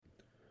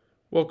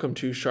Welcome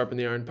to Sharpen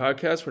the Iron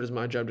podcast, where it is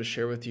my job to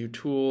share with you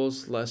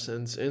tools,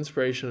 lessons,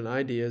 inspiration, and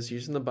ideas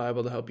using the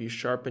Bible to help you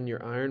sharpen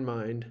your iron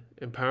mind,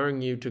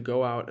 empowering you to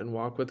go out and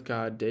walk with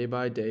God day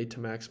by day to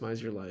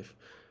maximize your life.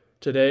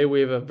 Today we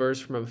have a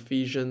verse from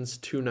Ephesians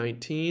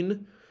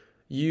 2:19.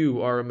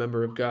 You are a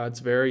member of God's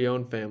very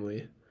own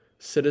family,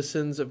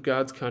 citizens of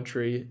God's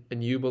country,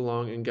 and you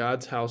belong in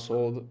God's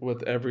household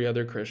with every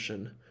other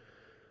Christian.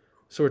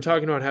 So we're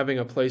talking about having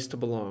a place to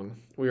belong.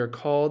 We are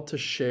called to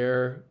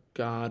share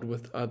God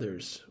with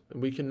others.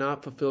 And we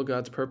cannot fulfill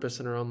God's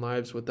purpose in our own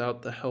lives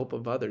without the help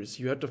of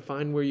others. You have to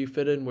find where you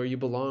fit in, where you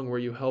belong, where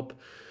you help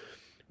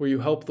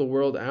the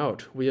world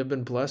out. We have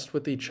been blessed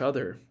with each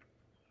other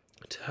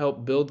to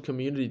help build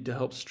community, to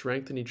help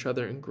strengthen each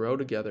other and grow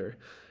together.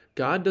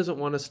 God doesn't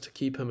want us to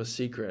keep him a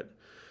secret.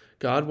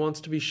 God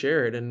wants to be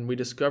shared, and we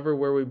discover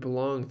where we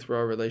belong through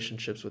our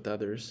relationships with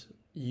others.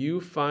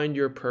 You find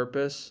your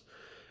purpose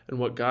and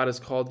what God has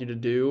called you to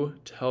do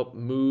to help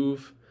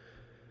move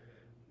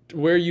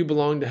where you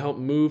belong, to help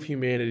move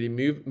humanity,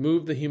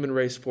 move the human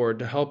race forward,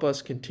 to help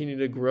us continue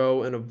to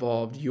grow and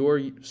evolve.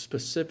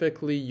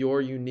 Specifically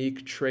your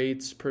unique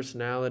traits,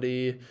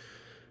 personality,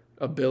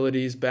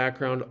 abilities,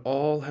 background,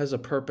 all has a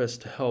purpose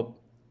to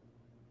help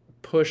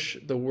push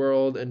the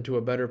world into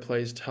a better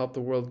place, to help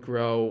the world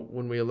grow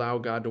when we allow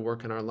God to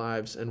work in our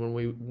lives and when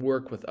we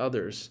work with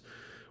others.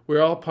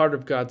 We're all part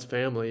of God's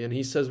family, and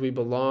he says we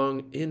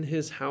belong in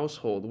his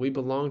household. We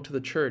belong to the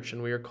church,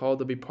 and we are called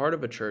to be part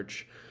of a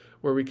church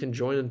where we can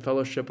join in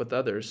fellowship with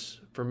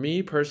others. For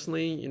me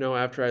personally,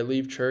 after I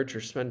leave church or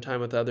spend time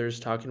with others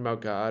talking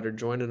about God or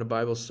join in a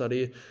Bible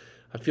study,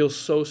 I feel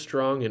so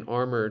strong and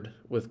armored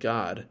with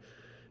God.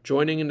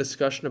 Joining in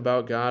discussion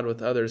about God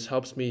with others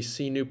helps me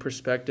see new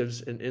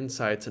perspectives and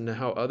insights into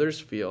how others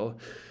feel.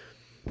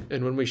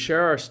 And when we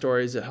share our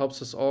stories, it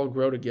helps us all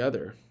grow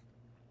together.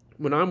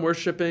 When I'm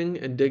worshiping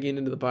and digging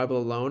into the Bible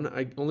alone,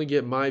 I only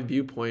get my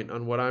viewpoint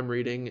on what I'm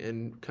reading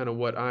and kind of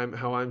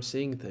how I'm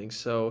seeing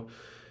things.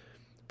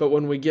 But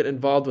when we get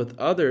involved with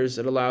others,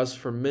 it allows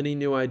for many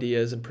new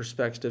ideas and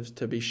perspectives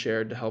to be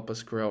shared to help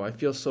us grow. I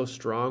feel so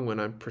strong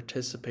when I'm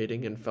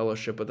participating in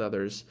fellowship with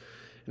others,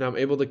 and I'm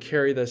able to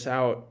carry this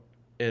out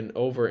and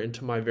over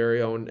into my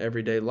very own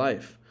everyday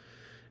life.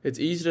 It's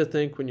easy to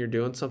think when you're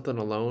doing something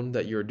alone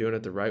that you're doing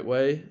it the right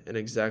way and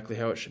exactly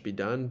how it should be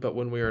done, but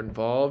when we are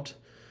involved,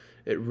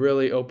 it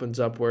really opens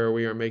up where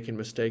we are making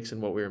mistakes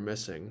and what we are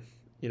missing.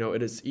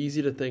 It is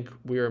easy to think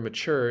we are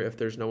mature if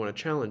there's no one to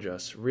challenge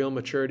us. Real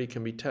maturity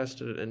can be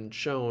tested and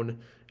shown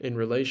in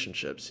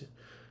relationships.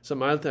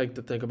 Something I like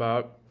to think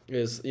about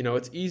is,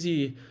 it's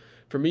easy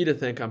for me to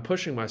think I'm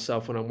pushing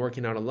myself when I'm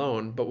working out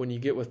alone, but when you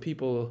get with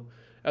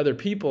other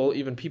people,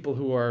 even people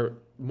who are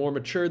more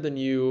mature than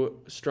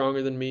you,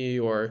 stronger than me,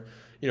 or,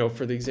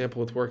 for the example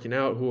with working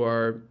out, who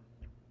are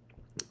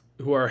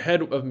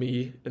ahead of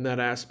me in that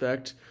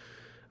aspect,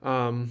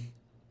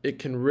 it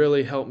can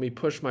really help me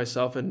push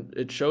myself, and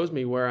it shows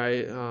me where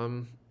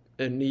I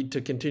need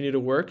to continue to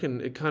work,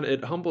 and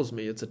it humbles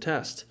me. It's a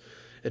test.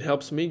 It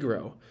helps me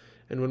grow.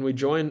 And when we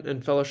join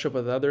in fellowship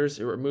with others,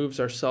 it removes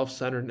our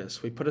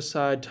self-centeredness. We put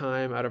aside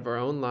time out of our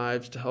own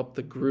lives to help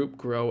the group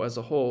grow as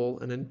a whole,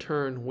 and in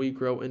turn, we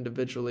grow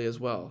individually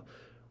as well.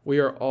 We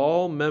are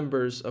all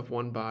members of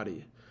one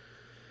body.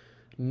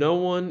 No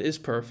one is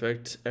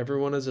perfect.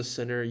 Everyone is a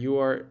sinner. You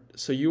are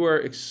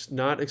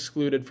not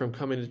excluded from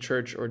coming to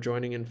church or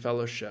joining in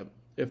fellowship.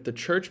 If the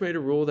church made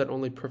a rule that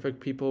only perfect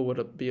people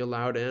would be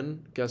allowed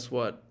in, guess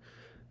what?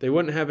 They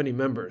wouldn't have any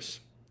members.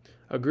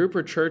 A group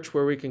or church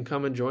where we can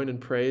come and join in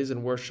praise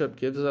and worship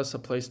gives us a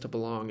place to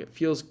belong. It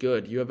feels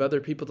good. You have other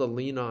people to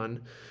lean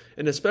on,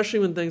 and especially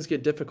when things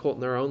get difficult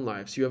in our own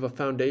lives, you have a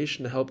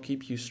foundation to help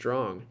keep you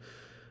strong.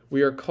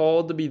 We are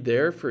called to be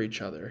there for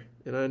each other.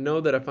 And I know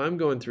that if I'm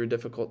going through a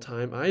difficult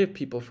time, I have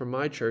people from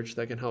my church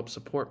that can help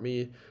support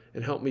me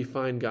and help me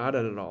find God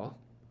in it all.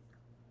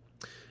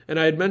 And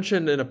I had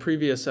mentioned in a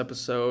previous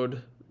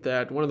episode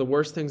that one of the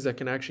worst things that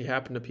can actually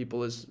happen to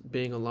people is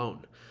being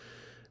alone.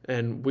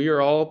 And we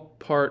are all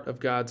part of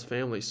God's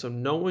family. So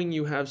knowing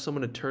you have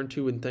someone to turn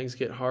to when things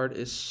get hard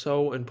is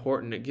so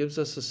important. It gives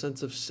us a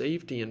sense of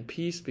safety and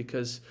peace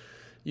because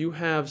you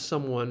have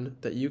someone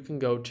that you can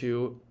go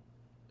to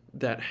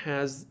that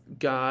has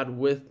God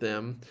with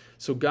them.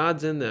 So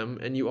God's in them,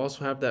 and you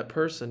also have that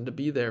person to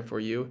be there for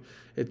you.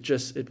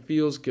 It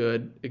feels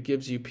good. It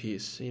gives you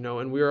peace,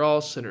 and we are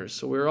all sinners.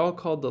 So we're all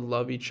called to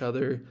love each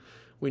other.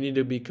 We need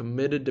to be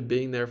committed to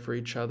being there for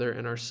each other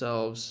and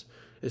ourselves,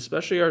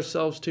 especially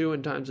ourselves too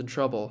in times of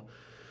trouble.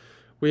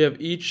 We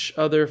have each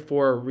other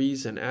for a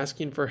reason.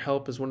 Asking for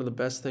help is one of the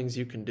best things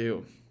you can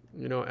do.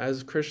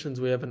 As Christians,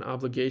 we have an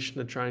obligation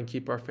to try and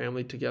keep our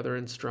family together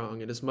and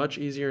strong. It is much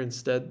easier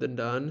said than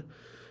done.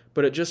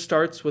 But it just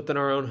starts within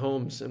our own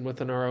homes and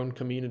within our own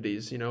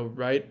communities,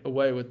 right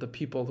away with the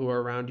people who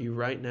are around you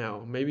right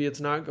now. Maybe it's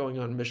not going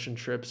on mission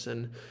trips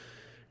and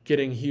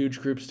getting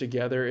huge groups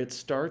together. It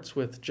starts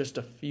with just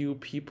a few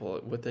people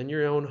within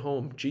your own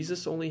home.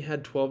 Jesus only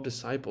had 12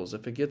 disciples.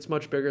 If it gets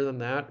much bigger than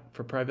that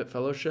for private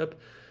fellowship,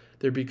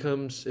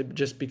 it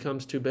just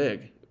becomes too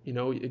big.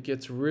 It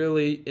gets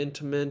really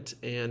intimate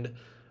and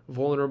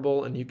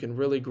vulnerable, and you can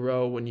really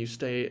grow when you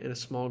stay in a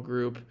small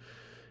group,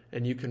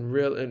 and you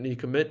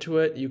commit to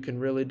it. You can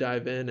really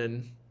dive in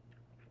and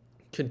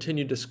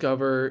continue to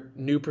discover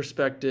new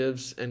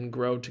perspectives and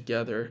grow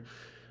together.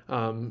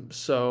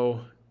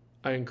 So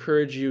I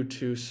encourage you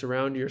to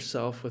surround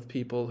yourself with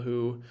people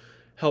who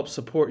help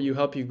support you,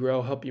 help you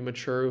grow, help you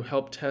mature,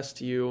 help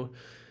test you.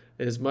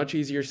 It is much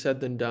easier said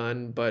than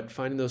done, but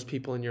finding those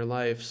people in your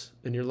life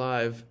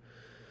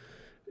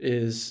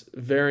is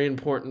very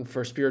important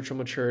for spiritual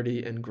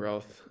maturity and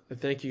growth. I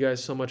thank you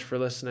guys so much for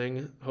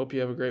listening. Hope you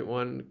have a great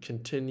one.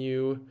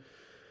 Continue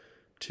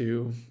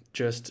to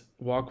just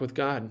walk with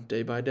God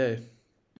day by day.